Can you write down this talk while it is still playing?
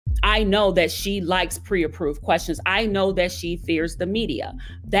I know that she likes pre-approved questions. I know that she fears the media.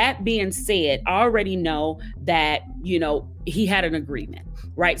 That being said, I already know that, he had an agreement,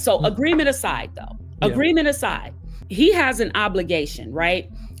 right? So agreement aside though, agreement aside, he has an obligation, right?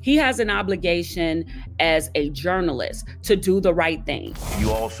 He has an obligation as a journalist to do the right thing.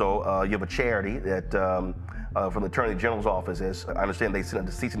 You also, you have a charity that from the Attorney General's office, as I understand they sent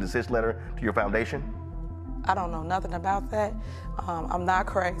a cease and desist letter to your foundation? I don't know nothing about that. I'm not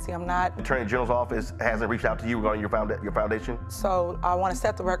crazy, I'm not. The Attorney General's office hasn't reached out to you regarding your foundation? So I want to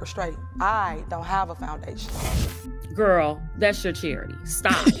set the record straight. I don't have a foundation. Girl, that's your charity.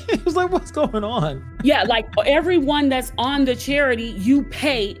 Stop. It was like, what's going on? Yeah, like everyone that's on the charity, you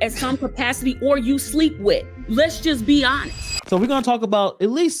pay at some capacity or you sleep with. Let's just be honest. So we're going to talk about at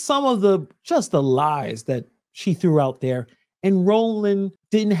least some of the lies that she threw out there. And Roland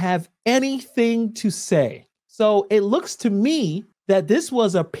didn't have anything to say. So it looks to me that this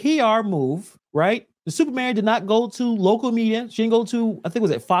was a PR move, right? The super mayor did not go to local media. She didn't go to, I think it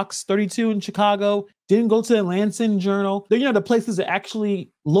was at Fox 32 in Chicago. Didn't go to the Lansing Journal. The places that actually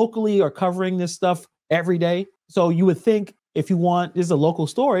locally are covering this stuff every day. So you would think if you want, this is a local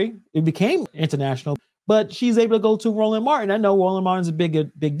story, it became international. But she's able to go to Roland Martin. I know Roland Martin's a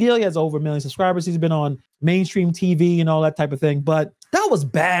big deal. He has over 1 million subscribers. He's been on mainstream TV and all that type of thing. But that was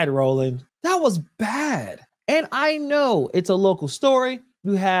bad, Roland. That was bad. And I know it's a local story.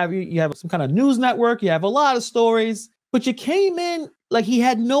 You have some kind of news network. You have a lot of stories. But you came in like he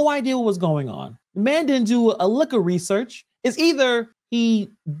had no idea what was going on. The man didn't do a lick of research. It's either he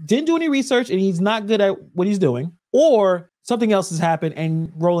didn't do any research and he's not good at what he's doing, or something else has happened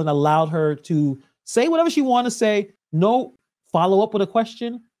and Roland allowed her to say whatever she wanted to say. No follow up with a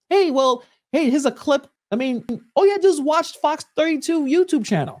question. Hey, here's a clip. I mean, just watched Fox 32 YouTube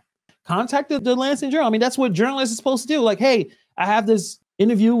channel. Contacted the Lansing Journal. I mean, that's what journalists are supposed to do. Like, hey, I have this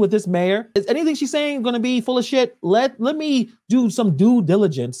interview with this mayor. Is anything she's saying going to be full of shit? Let me do some due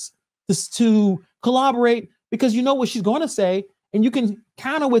diligence to collaborate, because you know what she's going to say, and you can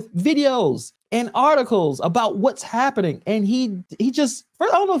counter with videos and articles about what's happening. And he just,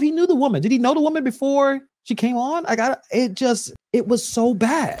 first, I don't know if he knew the woman. Did he know the woman before she came on? It was so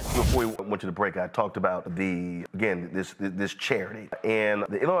bad. Before we went to the break, I talked about this charity. And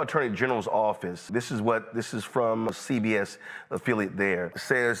the Illinois Attorney General's office, this is from a CBS affiliate there,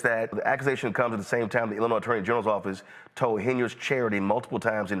 says that the accusation comes at the same time the Illinois Attorney General's office told Henyard's charity multiple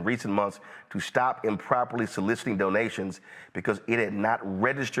times in recent months to stop improperly soliciting donations because it had not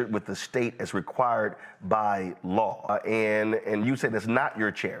registered with the state as required by law. And you say that's not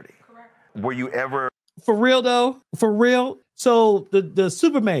your charity. Correct. Were you ever... For real though, for real. So the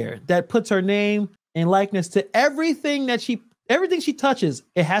super mayor that puts her name and likeness to everything she touches,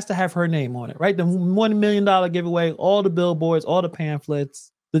 it has to have her name on it, right? The $1 million giveaway, all the billboards, all the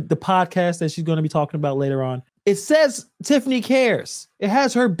pamphlets, the podcast that she's going to be talking about later on. It says Tiffany Cares. It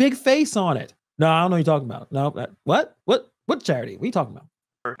has her big face on it. No, I don't know what you're talking about. No, what charity? What are you talking about?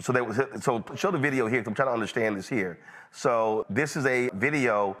 So show the video here, 'cause I'm trying to understand this here. So this is a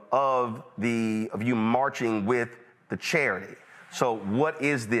video of you marching with the charity. So what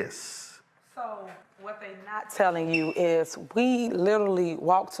is this? So what they're not telling you is we literally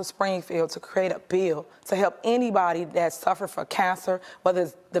walked to Springfield to create a bill to help anybody that suffered from cancer, whether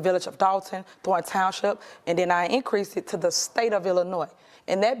it's the village of Dalton, Thornton Township, and then I increased it to the state of Illinois.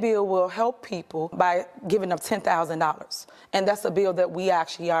 And that bill will help people by giving them $10,000. And that's a bill that we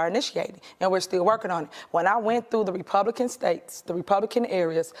actually are initiating, and we're still working on it. When I went through the Republican states, the Republican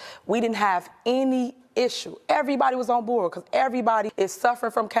areas, we didn't have any issue. Everybody was on board because everybody is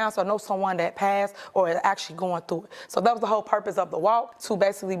suffering from cancer or knows someone that passed or is actually going through it. So that was the whole purpose of the walk, to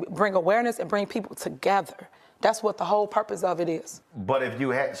basically bring awareness and bring people together. That's what the whole purpose of it is. But if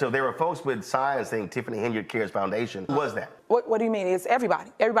you had, so there were folks with signs saying Tiffany Henyard Cares Foundation. Who was that? What do you mean? It's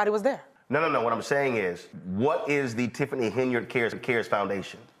everybody. Everybody was there. No. What I'm saying is, what is the Tiffany Henyard Cares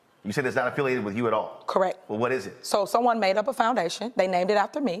Foundation? You said it's not affiliated with you at all. Correct. Well, what is it? So someone made up a foundation. They named it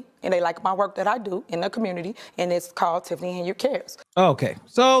after me, and they like my work that I do in the community, and it's called Tiffany Henyard Cares. Okay,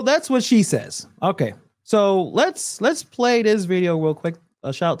 so that's what she says. Okay, so let's play this video real quick.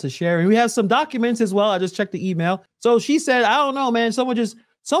 A shout out to Sherry. We have some documents as well. I just checked the email. So she said, I don't know, man.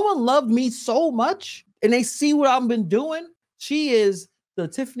 Someone loved me so much and they see what I've been doing. She is the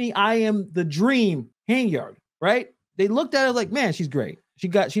Tiffany, I am the dream Henyard, right? They looked at her like, man, she's great.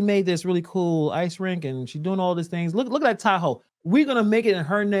 She made this really cool ice rink and she's doing all these things. Look at that Tahoe. We're going to make it in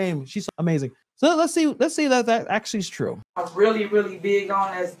her name. She's amazing. So let's see that actually is true. I'm really, really big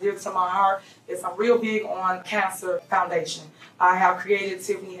on, that's dear to my heart, is I'm real big on Cancer Foundation. I have created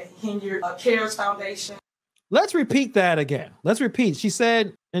Tiffany Henyard Cares Foundation. let's repeat that again. Let's repeat. She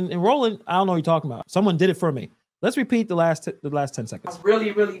said, and Roland, I don't know what you're talking about. Someone did it for me. Let's repeat the last 10 seconds. I'm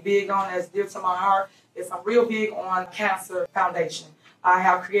really, really big on, as dear to my heart, is I'm real big on Cancer Foundation. I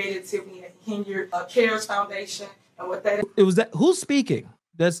have created Tiffany Henyard Cares Foundation, and what that is. It was that, who's speaking?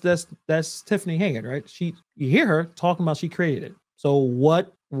 That's Tiffany Henyard, right? You hear her talking about she created it. So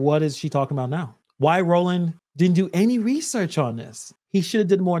what is she talking about now? Why Roland didn't do any research on this? He should have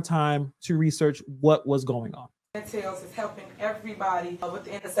did more time to research what was going on. Entails is helping everybody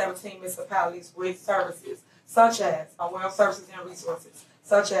within the 17 municipalities with services such as well services and resources,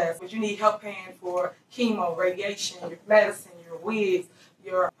 such as would you need help paying for chemo, radiation, your medicine, your wigs,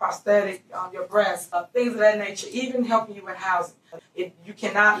 your prosthetic, your breast, things of that nature, even helping you with housing. If you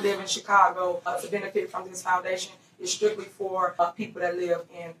cannot live in Chicago to benefit from this foundation, it's strictly for people that live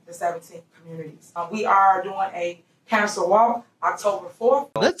in the 17 communities. We are doing a cancer walk October 4th.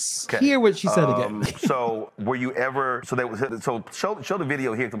 Let's hear what she said again. So were you ever, so show the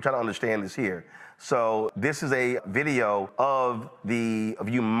video here, 'cause I'm trying to understand this here. So this is a video of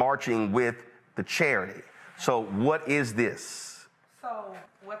you marching with the charity. So what is this? So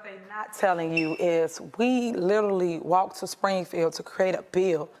what they're not telling you is we literally walked to Springfield to create a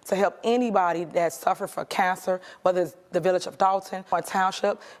bill to help anybody that suffered from cancer, whether it's the village of Dalton or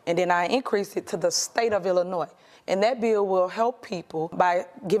township, and then I increased it to the state of Illinois. And that bill will help people by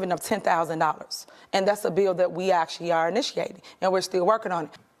giving them $10,000. And that's a bill that we actually are initiating, and we're still working on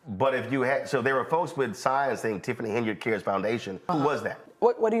it. But if you had, so there were folks with signs saying Tiffany Henyard Cares Foundation. Who was that?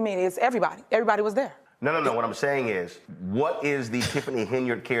 What do you mean? It's everybody. Everybody was there. No. What I'm saying is, what is the Tiffany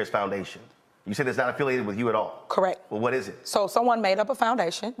Henyard Cares Foundation? You said it's not affiliated with you at all. Correct. Well, what is it? So someone made up a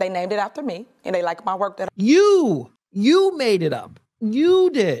foundation. They named it after me, and they like my work. You made it up. You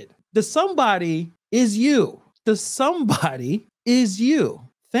did. The somebody is you. The somebody is you.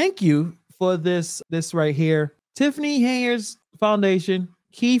 Thank you for this right here. Tiffany Henyard's Foundation,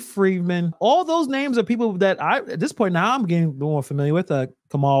 Keith Friedman, all those names are people that at this point now, I'm getting more familiar with.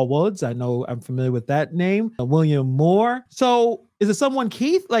 Kamal Woods, I know I'm familiar with that name. William Moore. So is it someone,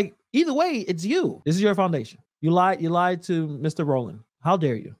 Keith? Like, either way, it's you. This is your foundation. You lied to Mr. Roland. How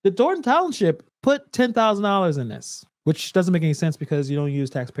dare you? The Thornton Township put $10,000 in this, which doesn't make any sense because you don't use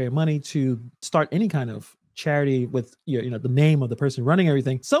taxpayer money to start any kind of charity with the name of the person running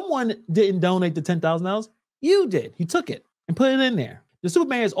everything. Someone didn't donate the $10,000. You did. You took it and put it in there. The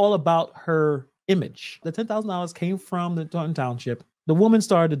Superman is all about her image. The $10,000 came from the Thornton Township. The woman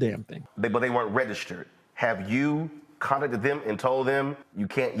started the damn thing. But they weren't registered. Have you contacted them and told them you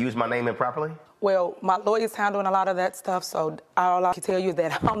can't use my name improperly? Well, my lawyer's handling a lot of that stuff, so all I can tell you is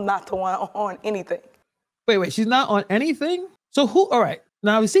that I'm not the one on anything. Wait, she's not on anything? So who, all right,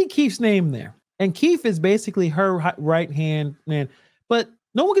 now we see Keith's name there, and Keith is basically her right-hand man, but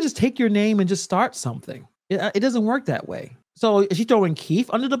no one can just take your name and just start something. It doesn't work that way. So is she throwing Keith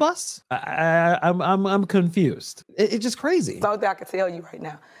under the bus? I'm confused. It's just crazy. Something I can tell you right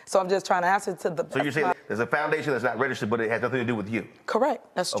now. So I'm just trying to answer to the. So you're saying there's a foundation that's not registered, but it has nothing to do with you. Correct.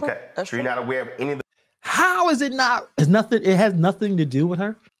 That's true. Okay. That's so true. You're not aware of any of the. How is it not? It's nothing. It has nothing to do with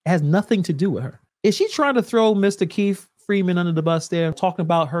her. It has nothing to do with her. Is she trying to throw Mr. Keith Freeman under the bus there, talking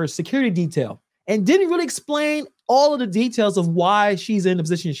about her security detail, and didn't really explain all of the details of why she's in the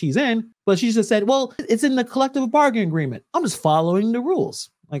position she's in, but she just said, well, it's in the collective bargaining agreement. I'm just following the rules.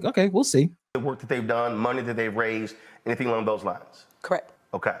 Like, okay, we'll see. The work that they've done, money that they've raised, anything along those lines? Correct.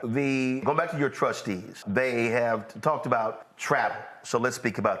 Okay. Going back to your trustees, they have talked about travel. So let's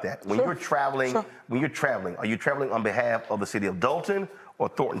speak about that. When you're traveling, are you traveling on behalf of the city of Dalton or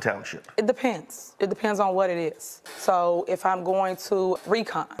Thornton Township? It depends. It depends on what it is. So if I'm going to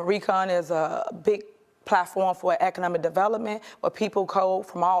Recon is a big platform for economic development where people go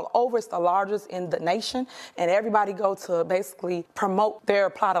from all over. It's the largest in the nation, and everybody go to basically promote their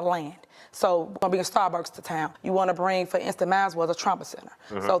plot of land. So you want to bring Starbucks to town. You want to bring, for instance, Maswell, the Trump Center.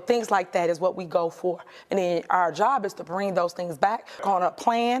 Mm-hmm. So things like that is what we go for. And then our job is to bring those things back on a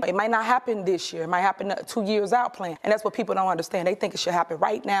plan. It might not happen this year. It might happen 2 years out plan. And that's what people don't understand. They think it should happen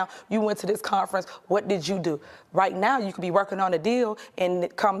right now. You went to this conference. What did you do? Right now, you could be working on a deal,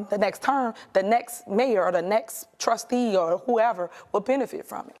 and come the next term, the next mayor or the next trustee or whoever will benefit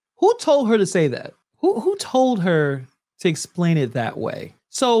from it. Who told her to say that? Who told her to explain it that way?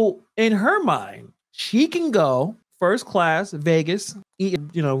 So in her mind, she can go first class, Vegas, eat,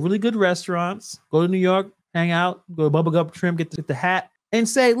 really good restaurants, go to New York, hang out, go to Bubba Gump Trim, get the hat, and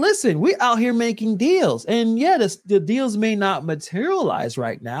say, listen, we're out here making deals. And yeah, the deals may not materialize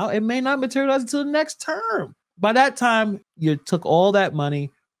right now. It may not materialize until the next term. By that time, you took all that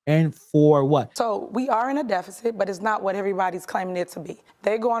money, And for what? So we are in a deficit, but it's not what everybody's claiming it to be.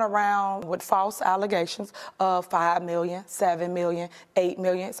 They're going around with false allegations of 5 million, 7 million, 8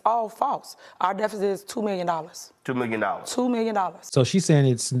 million. It's all false. Our deficit is $2 million. $2 million. $2 million. So she's saying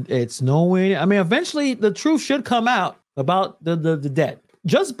it's nowhere. I mean, eventually the truth should come out about the debt.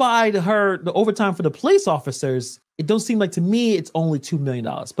 Just by the overtime for the police officers, it don't seem like to me it's only $2 million.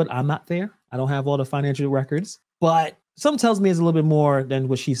 But I'm not there. I don't have all the financial records. But something tells me it's a little bit more than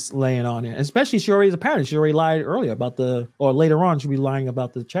what she's laying on here. Especially she already is a parent. She already lied earlier about or later on she'll be lying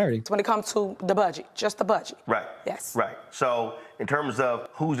about the charity. When it comes to the budget, just the budget. Right. Yes. Right. So in terms of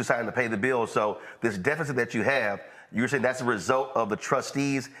who's deciding to pay the bills, so this deficit that you have, you're saying that's a result of the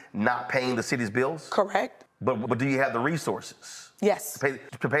trustees not paying the city's bills? Correct. But do you have the resources? Yes.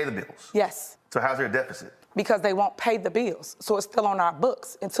 To pay the bills? Yes. So how's there a deficit? Because they won't pay the bills. So it's still on our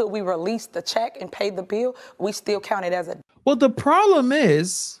books. Until we release the check and pay the bill, we still count it as a... Well, the problem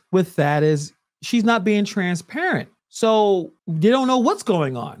is with that is she's not being transparent. So they don't know what's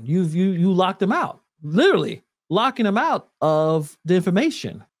going on. You locked them out, literally locking them out of the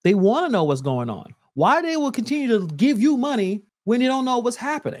information. They want to know what's going on. Why they will continue to give you money when they don't know what's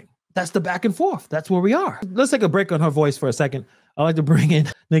happening. That's the back and forth. That's where we are. Let's take a break on her voice for a second. I'd like to bring in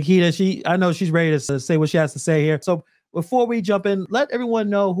Nikita. I know she's ready to say what she has to say here. So before we jump in, let everyone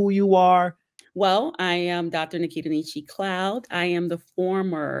know who you are. Well, I am Dr. Nikita Nietzsche Cloud. I am the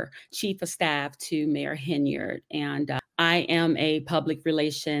former chief of staff to Mayor Henyard, and I am a public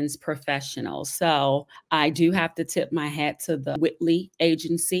relations professional. So I do have to tip my hat to the Whitley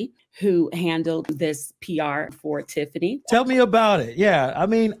agency who handled this PR for Tiffany. Tell me about it. Yeah, I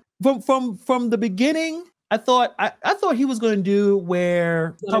mean, from the beginning, I thought he was going to do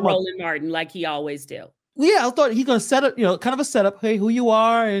where Roland Martin, like he always do. Yeah, I thought he's going to set up, kind of a setup. Hey, who you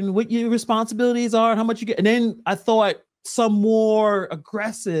are and what your responsibilities are and how much you get. And then I thought some more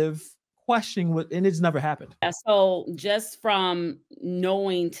aggressive questioning and it's never happened. Yeah, so just from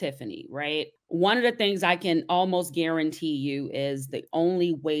knowing Tiffany, right? One of the things I can almost guarantee you is the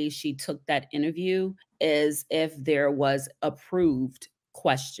only way she took that interview is if there was approved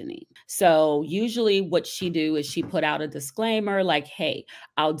questioning. So usually what she do is she put out a disclaimer like, hey,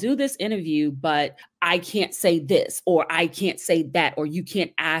 I'll do this interview, but I can't say this, or I can't say that, or you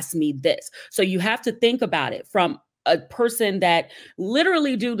can't ask me this. So you have to think about it from a person that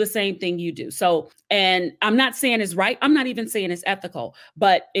literally do the same thing you do. So, and I'm not saying it's right. I'm not even saying it's ethical,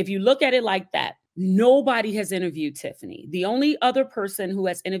 but if you look at it like that, nobody has interviewed Tiffany. The only other person who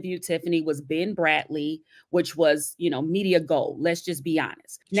has interviewed Tiffany was Ben Bradley, which was, media gold. Let's just be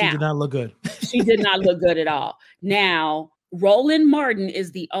honest. She did not look good. She did not look good at all. Now, Roland Martin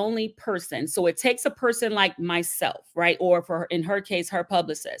is the only person. So it takes a person like myself, right? Or in her case, her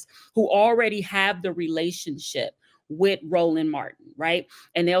publicist, who already have the relationship with Roland Martin, right?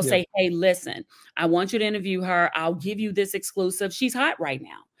 And they'll say, hey, listen, I want you to interview her. I'll give you this exclusive. She's hot right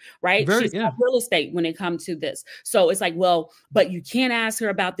now, right? She's got real estate when it comes to this. So it's like, well, but you can't ask her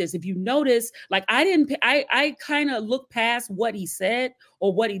about this. If you notice, like I kind of looked past what he said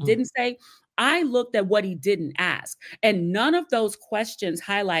or what he didn't say. I looked at what he didn't ask, and none of those questions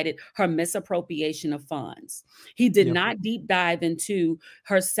highlighted her misappropriation of funds. He did not deep dive into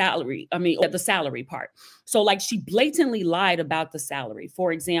her salary. I mean, the salary part. So like she blatantly lied about the salary.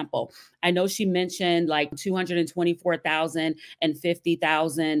 For example, I know she mentioned like 224,000 and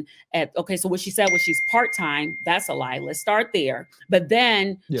 50,000 okay. So what she said was she's part-time. That's a lie. Let's start there. But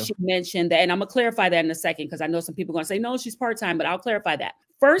then she mentioned that, and I'm gonna clarify that in a second, because I know some people are gonna say, no, she's part-time, but I'll clarify that.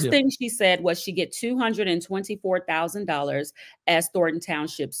 First thing she said was she get $224,000 as Thornton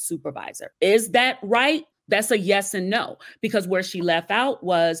Township supervisor. Is that right? That's a yes and no, because where she left out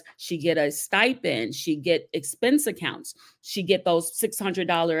was she get a stipend, she get expense accounts, she get those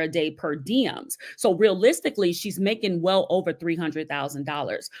 $600 a day per diems. So realistically, she's making well over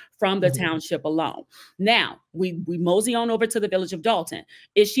 $300,000 from the township alone. Now we mosey on over to the village of Dalton.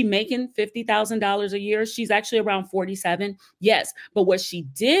 Is she making $50,000 a year? She's actually around 47. Yes. But what she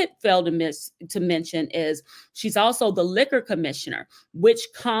did fail to mention is she's also the liquor commissioner, which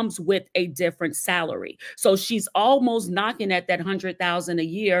comes with a different salary. So she's almost knocking at that 100,000 a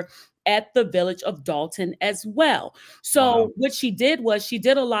year at the village of Dalton as well. So what she did was she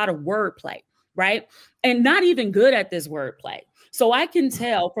did a lot of wordplay, right? And not even good at this wordplay. So I can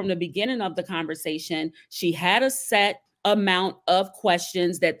tell from the beginning of the conversation, she had a set amount of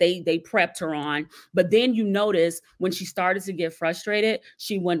questions that they prepped her on. But then you notice when she started to get frustrated,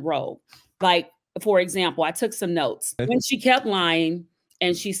 she went rogue. Like, for example, I took some notes. When she kept lying,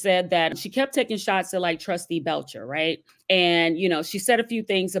 and she said that she kept taking shots at like Trustee Belcher, right? And, she said a few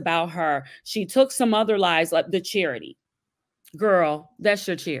things about her. She took some other lies, like the charity. girl, that's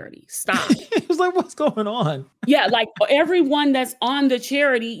your charity. Stop. It was like, what's going on? Yeah, like everyone that's on the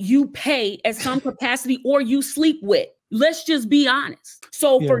charity, you pay at some capacity or you sleep with. Let's just be honest.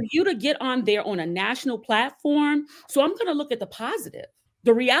 So for you to get on there on a national platform, so I'm going to look at the positive.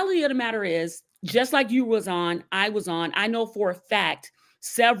 The reality of the matter is, just like you was on, I was on, I know for a fact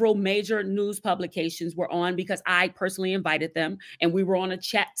several major news publications were on because I personally invited them and we were on a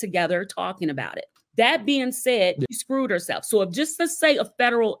chat together talking about it. That being said, she screwed herself. So if just to say a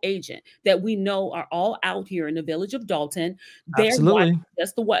federal agent that we know are all out here in the village of Dalton, they're watching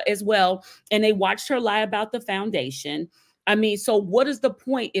just the what as well, and they watched her lie about the foundation. I mean, so what is the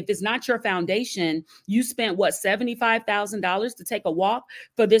point if it's not your foundation? You spent what, $75,000 to take a walk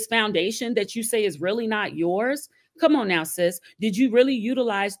for this foundation that you say is really not yours? Come on now, sis. Did you really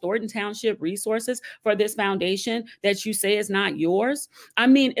utilize Thornton Township resources for this foundation that you say is not yours? I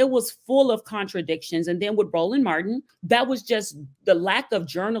mean, it was full of contradictions. And then with Roland Martin, that was just the lack of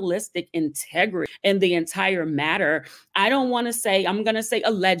journalistic integrity in the entire matter. I don't want to say, I'm going to say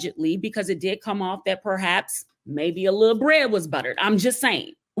allegedly, because it did come off that perhaps maybe a little bread was buttered. I'm just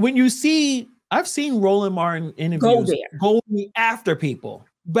saying. When you see, I've seen Roland Martin interviews go after people.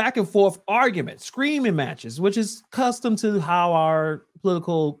 Back and forth arguments, screaming matches, which is custom to how our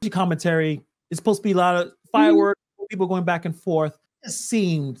political commentary is supposed to be. A lot of fireworks, people going back and forth. It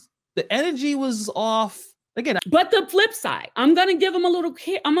seems the energy was off again. But the flip side, I'm gonna give him a little.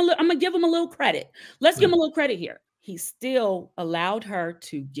 I'm gonna give him a little credit. Let's give him a little credit here. He still allowed her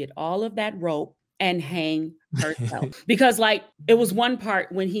to get all of that rope and hang herself. Because like it was one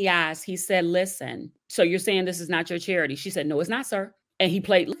part when he asked, he said, "Listen, so you're saying this is not your charity?" She said, "No, it's not, sir." And he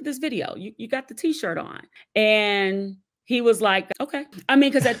played, look at this video. You got the t-shirt on. And he was like, okay. I mean,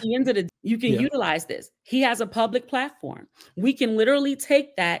 because at the end of the day, you can utilize this. He has a public platform. We can literally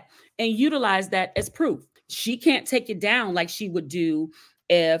take that and utilize that as proof. She can't take it down like she would do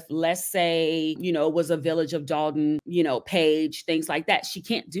if, let's say, you know, it was a Village of Dalton, you know, page, things like that. She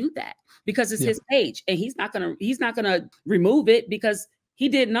can't do that because it's his page. And he's not gonna remove it because he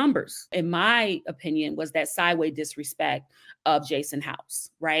did numbers. In my opinion, was that sideways disrespect of Jason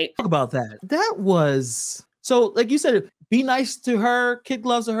House, right? Talk about that. That was, so like you said, be nice to her, kid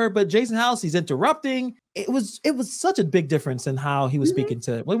gloves to her, but Jason House, he's interrupting. It was such a big difference in how he was speaking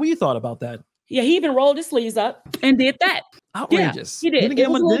to, what you thought about that? Yeah, he even rolled his sleeves up and did that. Outrageous. Yeah, he did. Didn't get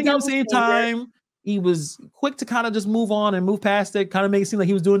him the same time. He was quick to kind of just move on and move past it, kind of make it seem like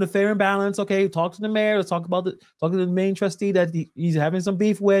he was doing the fair and balance. Okay, talk to the mayor. Let's talk to the main trustee that he's having some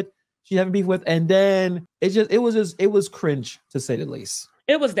beef with. She's having beef with, and then it was cringe, to say the least.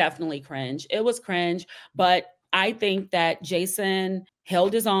 It was definitely cringe. It was cringe, but I think that Jason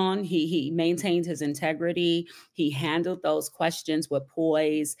held his own. He maintained his integrity. He handled those questions with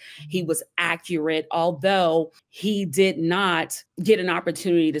poise. He was accurate, although he did not get an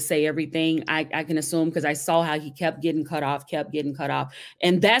opportunity to say everything. I can assume, because I saw how he kept getting cut off.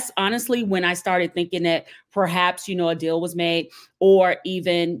 And that's honestly when I started thinking that perhaps, you know, a deal was made, or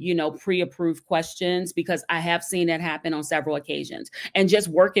even, you know, pre-approved questions, because I have seen that happen on several occasions. And just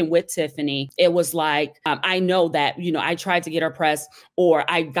working with Tiffany, it was like, I know that, you know, I tried to get her press, or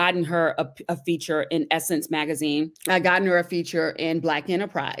I gotten her a feature in Essence magazine. I gotten her a feature in Black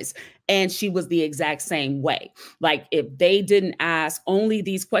Enterprise. And she was the exact same way. Like if they didn't ask only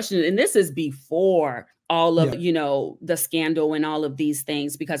these questions, and this is before all of, you know, the scandal and all of these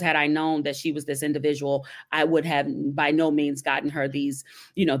things, because had I known that she was this individual, I would have by no means gotten her these,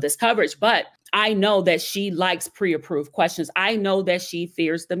 you know, this coverage. But I know that she likes pre-approved questions. I know that she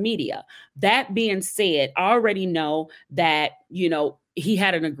fears the media. That being said, I already know that, you know, he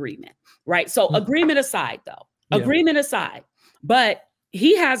had an agreement, right? So agreement aside, though, agreement aside, but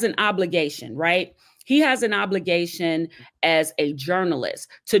he has an obligation, right? He has an obligation as a journalist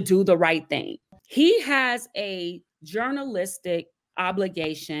to do the right thing. He has a journalistic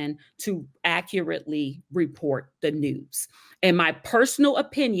obligation to accurately report the news. In my personal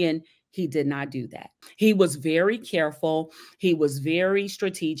opinion, he did not do that. He was very careful. He was very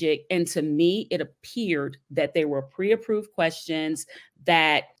strategic. And to me, it appeared that there were pre-approved questions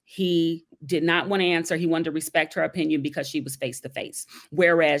that he did not want to answer. He wanted to respect her opinion because she was face-to-face.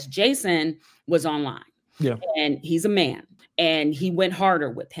 Whereas Jason was online. Yeah. And he's a man. And he went harder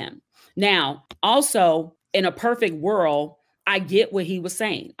with him. Now, also, in a perfect world, I get what he was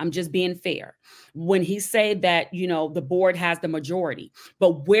saying. I'm just being fair. When he said that, you know, the board has the majority,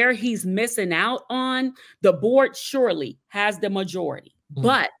 but where he's missing out on, the board surely has the majority,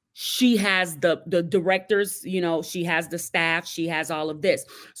 but she has the directors, you know, she has the staff, she has all of this.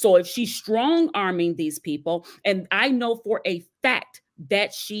 So if she's strong arming these people, and I know for a fact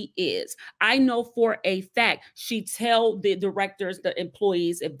that she is. I know for a fact she tell the directors, the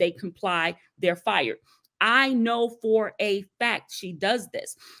employees, if they comply, they're fired. I know for a fact she does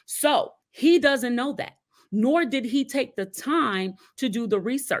this. So he doesn't know that, nor did he take the time to do the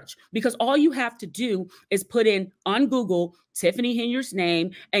research, because all you have to do is put in on Google Tiffany Henyard's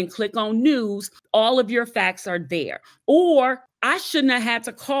name and click on news. All of your facts are there. Or I shouldn't have had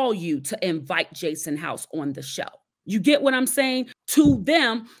to call you to invite Jason House on the show. You get what I'm saying? To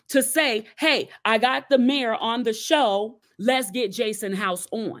them to say, hey, I got the mayor on the show. Let's get Jason House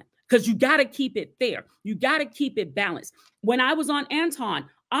on. Because you got to keep it fair. You got to keep it balanced. When I was on Anton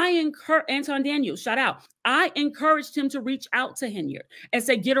Daniels, shout out. I encouraged him to reach out to Henyard and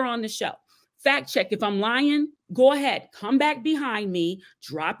say, get her on the show. Fact check. If I'm lying, go ahead. Come back behind me,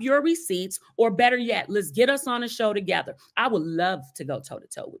 drop your receipts, or better yet, let's get us on a show together. I would love to go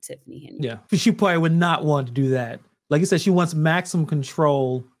toe-to-toe with Tiffany Henyard. Yeah, she probably would not want to do that. Like you said, she wants maximum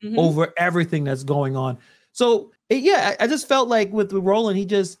control over everything that's going on. So yeah, I just felt like with Roland,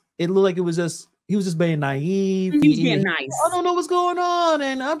 it looked like he was just being naive. He was being nice. I don't know what's going on,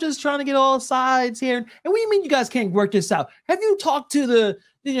 and I'm just trying to get all sides here. And what do you mean you guys can't work this out? Have you talked to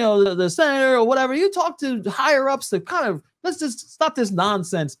the senator or whatever? You talk to higher ups to kind of, let's just stop this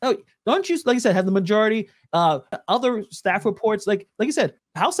nonsense. Oh, don't you, like you said, have the majority? Other staff reports, like you said,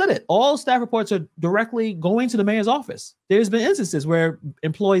 House said it. All staff reports are directly going to the mayor's office. There's been instances where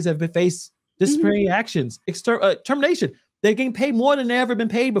employees have been faced disciplinary actions, termination. They're getting paid more than they've ever been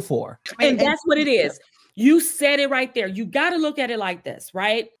paid before. And that's what it is. You said it right there. You got to look at it like this,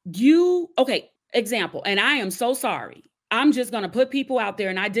 right? Okay, example, and I am so sorry. I'm just going to put people out there,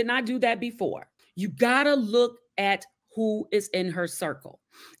 and I did not do that before. You got to look at who is in her circle.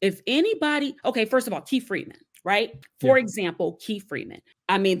 If anybody, okay, first of all, Keith Freeman, right? For example, Keith Freeman.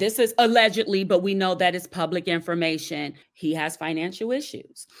 I mean, this is allegedly, but we know that it's public information. He has financial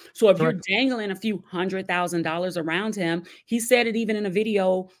issues. So if you're dangling a few $100,000 around him, he said it even in a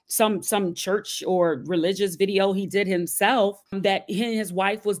video, some church or religious video he did himself, that he and his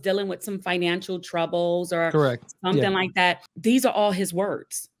wife was dealing with some financial troubles or something like that. These are all his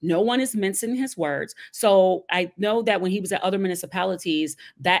words. No one is mincing his words. So I know that when he was at other municipalities,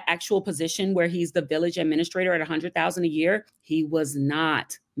 that actual position where he's the village administrator at $100,000 a year, he was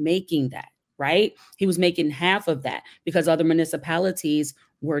not making that, right? He was making half of that because other municipalities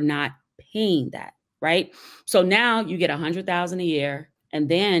were not paying that, right? So now you get $100,000 a year, and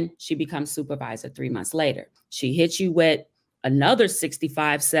then she becomes supervisor 3 months later. She hits you with another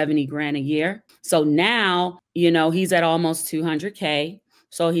 65, 70 grand a year. So now, he's at almost 200K.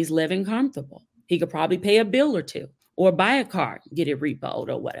 So he's living comfortable. He could probably pay a bill or two, or buy a car, get it repoed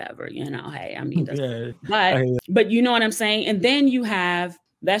or whatever, hey, I mean, but you know what I'm saying? And then you have,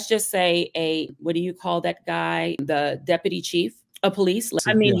 let's just say what do you call that guy? The deputy chief of police.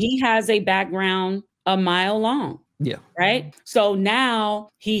 I mean, he has a background a mile long. Yeah. Right. So now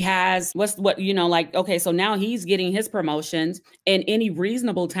he has so now he's getting his promotions in any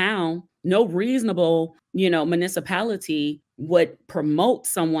reasonable town. No reasonable, municipality would promote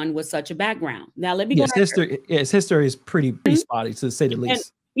someone with such a background. Now, let me go. His history is pretty spotty, to say the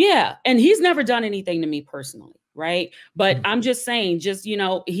least. And he's never done anything to me personally, right? But I'm just saying,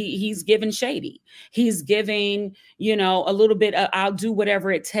 he's giving shady. He's giving, a little bit of, I'll do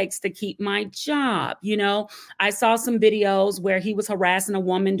whatever it takes to keep my job. I saw some videos where he was harassing a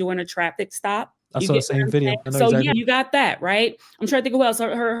woman during a traffic stop. I saw the same video. So yeah, you got that, right? I'm trying to think who else.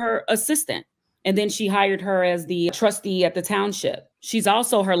 Her assistant. And then she hired her as the trustee at the township. She's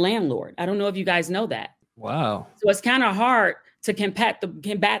also her landlord. I don't know if you guys know that. Wow. So it's kind of hard to combat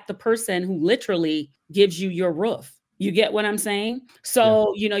the person who literally gives you your roof. You get what I'm saying?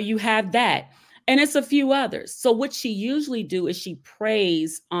 So, you have that. And it's a few others. So what she usually do is she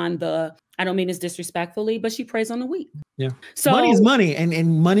preys on I don't mean this disrespectfully, but she preys on the weak. Yeah. So money is money,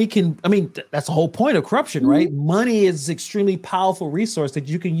 and money can, that's the whole point of corruption, right? Money is an extremely powerful resource that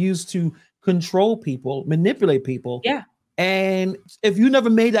you can use to control people, manipulate people. Yeah. And if you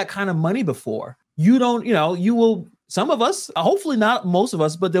never made that kind of money before, you don't, you will, some of us, hopefully not most of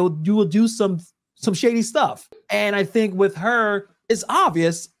us, but you will do some shady stuff. And I think with her, it's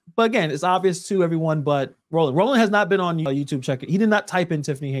obvious, but again, it's obvious to everyone but Roland. Roland has not been on YouTube. Check it. He did not type in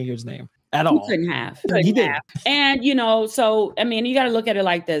Tiffany Henyard's name at all. He couldn't have. He did. And, so, I mean, you got to look at it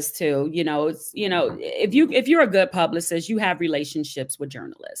like this too. It's, if you're a good publicist, you have relationships with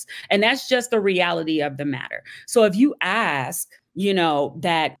journalists, and that's just the reality of the matter. So if you ask,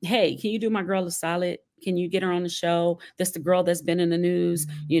 that, hey, can you do my girl a solid? can you get her on the show? That's the girl that's been in the news.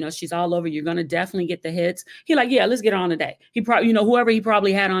 You know, she's all over. You're going to definitely get the hits. He like, yeah, let's get her on today. He probably, you know, whoever he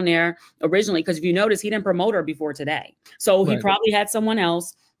probably had on there originally, because if you notice, he didn't promote her before today. So he probably had someone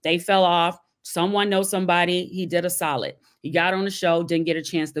else. They fell off. Someone knows somebody. He did a solid. He got on the show, didn't get a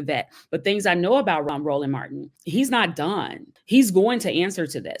chance to vet. But things I know about Roland Martin, he's not done. He's going to answer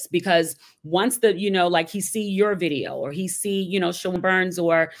to this, because once the, you know, like he see your video or he see, you know, Sean Burns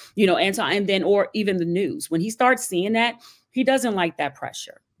or, you know, Anton, and then, or even the news, when he starts seeing that, he doesn't like that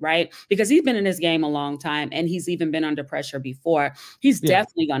pressure. Right? Because he's been in this game a long time and he's even been under pressure before. He's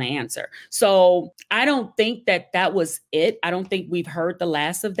definitely going to answer. So I don't think that that was it. I don't think we've heard the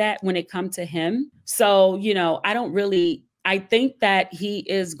last of that when it comes to him. So, you know, I think that he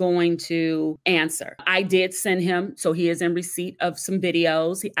is going to answer. I did send him, so he is in receipt of some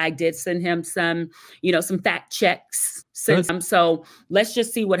videos. I did send him some, you know, some fact checks. So let's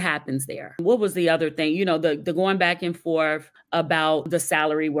just see what happens there. What was the other thing? You know, the going back and forth about the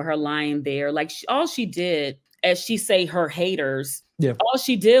salary with her lying there. Like all she did, as she say, her haters, all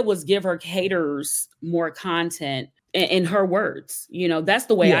she did was give her haters more content. In her words, you know, that's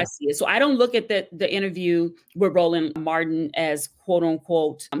the way I see it. So I don't look at the interview with Roland Martin as quote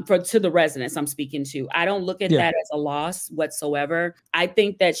unquote to the residents I'm speaking to. I don't look at that as a loss whatsoever. I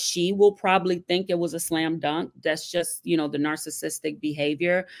think that she will probably think it was a slam dunk. That's just, you know, the narcissistic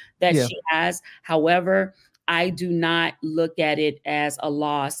behavior that she has. However, I do not look at it as a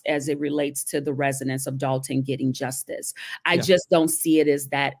loss as it relates to the residents of Dalton getting justice. I just don't see it as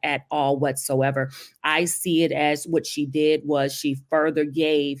that at all whatsoever. I see it as what she did was she further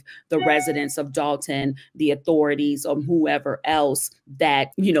gave the residents of Dalton, the authorities, or whoever else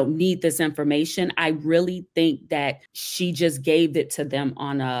that, you know, need this information. I really think that she just gave it to them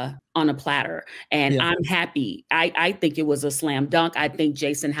on a platter. And I'm happy. I think it was a slam dunk. I think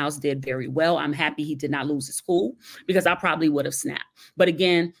Jason House did very well. I'm happy he did not lose his cool, because I probably would have snapped. But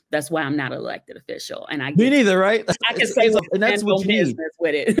again, that's why I'm not an elected official. And me neither, right? I can say and that's what you need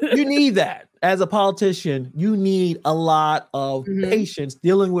with it. You need that as a politician. You need a lot of patience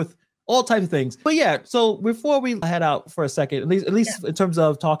dealing with all types of things. But yeah, so before we head out for a second, at least in terms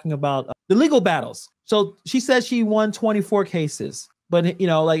of talking about the legal battles. So she said she won 24 cases. But, you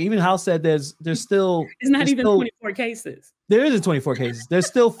know, like even House said, there's still... It's not even 24 cases. There isn't 24 cases. There's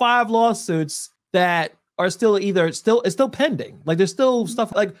still 5 lawsuits that are still it's still pending. Like there's still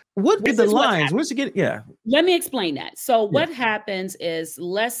stuff like, what are the lines? Where's it get? Let me explain that. So what happens is,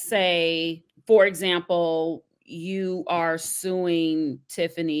 let's say, for example, you are suing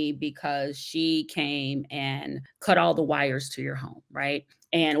Tiffany because she came and cut all the wires to your home, right?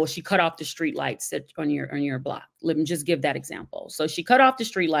 Or she cut off the street lights on your block. Let me just give that example. So she cut off the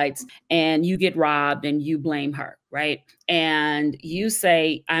street lights and you get robbed and you blame her, right? And you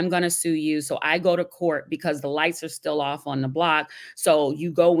say, I'm going to sue you. So I go to court because the lights are still off on the block. So you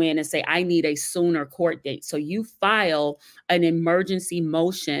go in and say, I need a sooner court date. So you file an emergency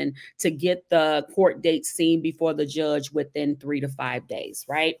motion to get the court date seen before the judge within 3 to 5 days,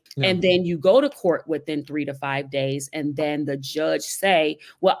 right? And then you go to court within 3 to 5 days. And then the judge say,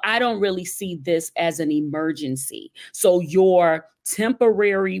 well, I don't really see this as an emergency. So your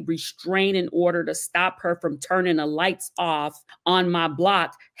temporary restraining order to stop her from turning the lights off on my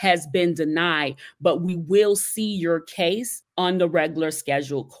block has been denied, but we will see your case on the regular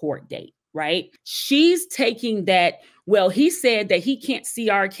scheduled court date, right? She's taking that, well, he said that he can't see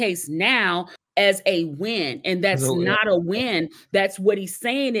our case now as a win. And that's not a win. That's what he's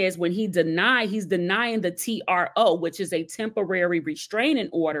saying is when he's denying the TRO, which is a temporary restraining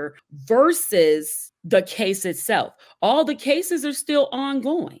order, versus the case itself. All the cases are still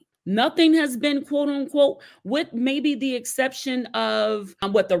ongoing. Nothing has been, quote unquote, with maybe the exception of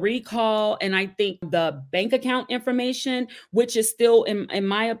what the recall and I think the bank account information, which is still, in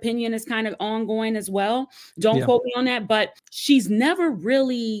my opinion, is kind of ongoing as well. Don't quote me on that, but she's never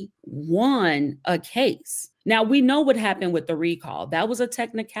really won a case. Now, we know what happened with the recall. That was a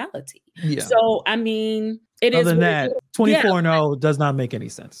technicality. So, I mean, it is. Other than that, 24-0 does not make any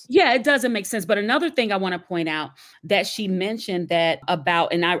sense. Yeah, it doesn't make sense. But another thing I want to point out that she mentioned that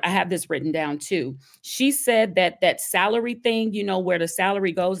about, and I have this written down too. She said that salary thing, you know, where the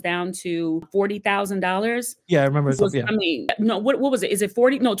salary goes down to $40,000. Yeah, I remember. I mean, no, what was it? Is it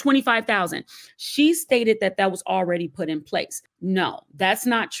 40? No, 25,000. She stated that was already put in place. No, that's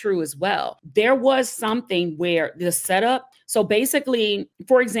not true as well. There was something where the setup. So basically,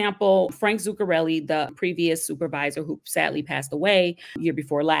 for example, Frank Zuccarelli, the previous supervisor who sadly passed away year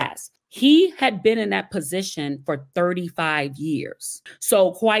before last, he had been in that position for 35 years.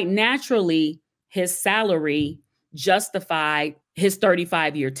 So quite naturally, his salary justified his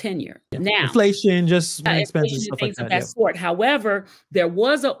 35-year tenure. Yeah. Now, inflation, just expenses, inflation and stuff things like of that. that sort. However, there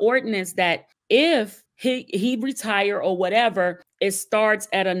was an ordinance that if he retire or whatever, it starts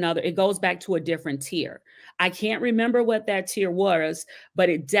at another, it goes back to a different tier. I can't remember what that tier was, but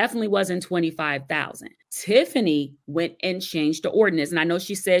it definitely wasn't 25,000. Tiffany went and changed the ordinance. And I know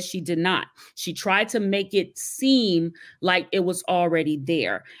she says she did not. She tried to make it seem like it was already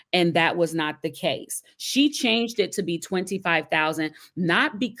there. And that was not the case. She changed it to be 25,000,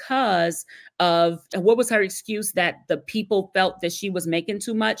 not because of, what was her excuse, that the people felt that she was making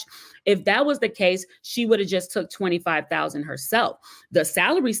too much. If that was the case, she would have just took 25,000 herself. The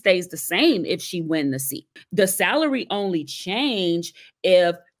salary stays the same if she win the seat. The salary only change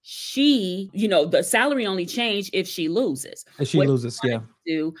if she, the salary only change if she loses. If she loses, yeah.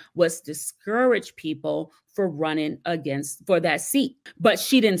 Do was discourage people for running for that seat. But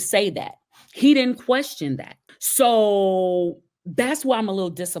she didn't say that. He didn't question that. So that's why I'm a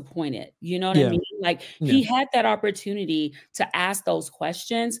little disappointed. You know what I mean? Like he had that opportunity to ask those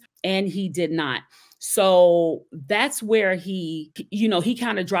questions and he did not. So that's where he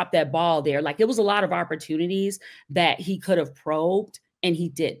kind of dropped that ball there. Like it was a lot of opportunities that he could have probed and he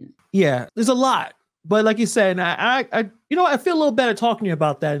didn't. Yeah, there's a lot. But like you said, and I feel a little better talking to you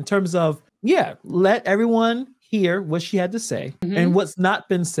about that in terms of, let everyone hear what she had to say and what's not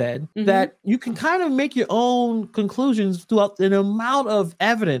been said, that you can kind of make your own conclusions throughout an amount of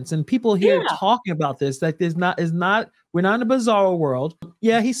evidence and people here talking about this. Like we're not in a bizarre world.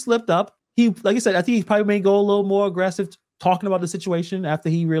 Yeah, he slipped up. He, like I said, I think he probably may go a little more aggressive talking about the situation after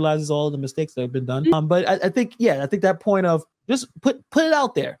he realizes all the mistakes that have been done. But I think that point of just put it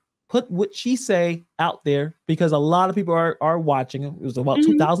out there. Put what she say out there because a lot of people are watching. It was about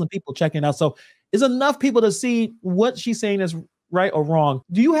 2,000 people checking out. So it's enough people to see what she's saying is right or wrong.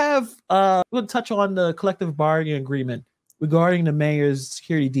 Do you have, we'll touch on the collective bargaining agreement regarding the mayor's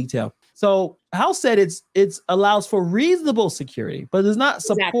security detail. So House said it's allows for reasonable security, but does not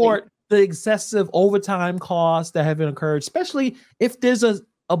support the excessive overtime costs that have been incurred, especially if there's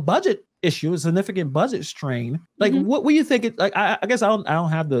a budget issue, a significant budget strain. Like, what were you thinking? Like, I guess I don't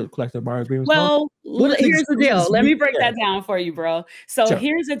have the collective bargaining agreement. Well, here's the deal. Let me break that down for you, bro. So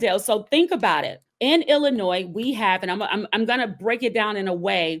here's the deal. So think about it. In Illinois, we have, and I'm gonna break it down in a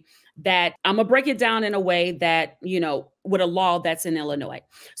way that with a law that's in Illinois.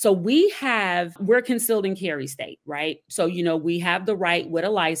 So we're concealed and carry state, right? So we have the right with a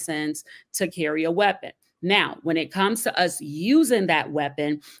license to carry a weapon. Now, when it comes to us using that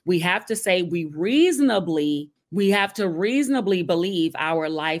weapon, we have to say we have to reasonably believe our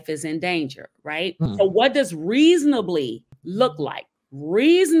life is in danger, right? So what does reasonably look like?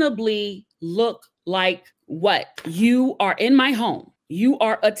 Reasonably look like what? You are in my home. You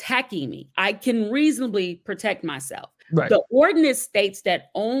are attacking me. I can reasonably protect myself. Right. The ordinance states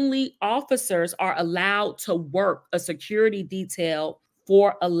that only officers are allowed to work a security detail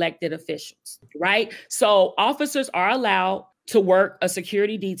for elected officials, right? So officers are allowed to work a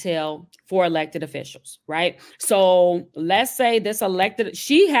security detail for elected officials, right? So let's say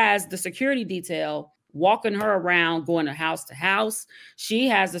she has the security detail walking her around, going to house. She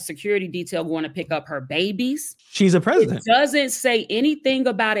has the security detail going to pick up her babies. She's a president. It doesn't say anything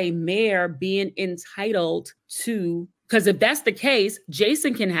about a mayor being entitled to, because if that's the case,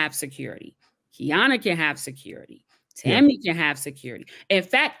 Jason can have security. Kiana can have security. Tammy can have security. In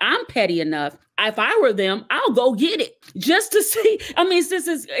fact, I'm petty enough. If I were them, I'll go get it just to see. I mean,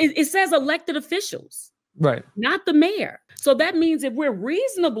 it says elected officials, right? Not the mayor. So that means if we're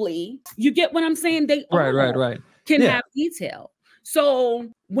reasonably, you get what I'm saying? They can have detail.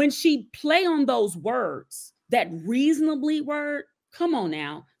 So when she play on those words, that reasonably word, come on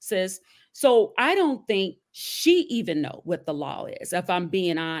now, sis. So I don't think she even know what the law is, if I'm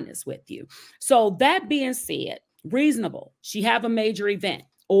being honest with you. So that being said, reasonable. She have a major event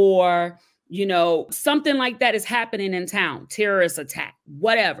or, something like that is happening in town, terrorist attack,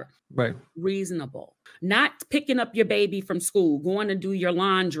 whatever. Right. Reasonable. Not picking up your baby from school, going to do your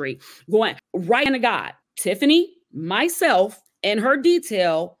laundry, going right into God. Tiffany, myself, and her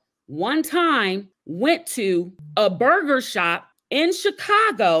detail one time went to a burger shop in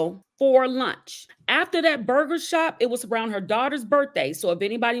Chicago for lunch. After that burger shop, it was around her daughter's birthday. So if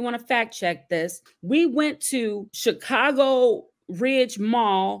anybody want to fact check this, we went to Chicago Ridge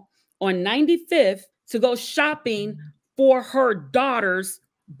Mall on 95th to go shopping for her daughter's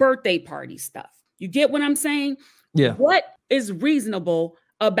birthday party stuff. You get what I'm saying? Yeah. What is reasonable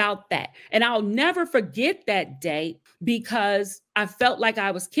about that? And I'll never forget that day because I felt like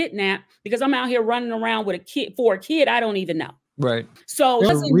I was kidnapped because I'm out here running around with a kid I don't even know. Right. So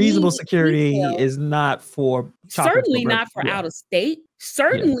doesn't reasonable mean security detail, is not for shopping certainly for not for yeah. out of state,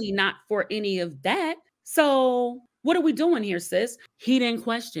 certainly not for any of that. So what are we doing here, sis? He didn't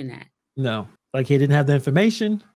question that. No, like he didn't have the information.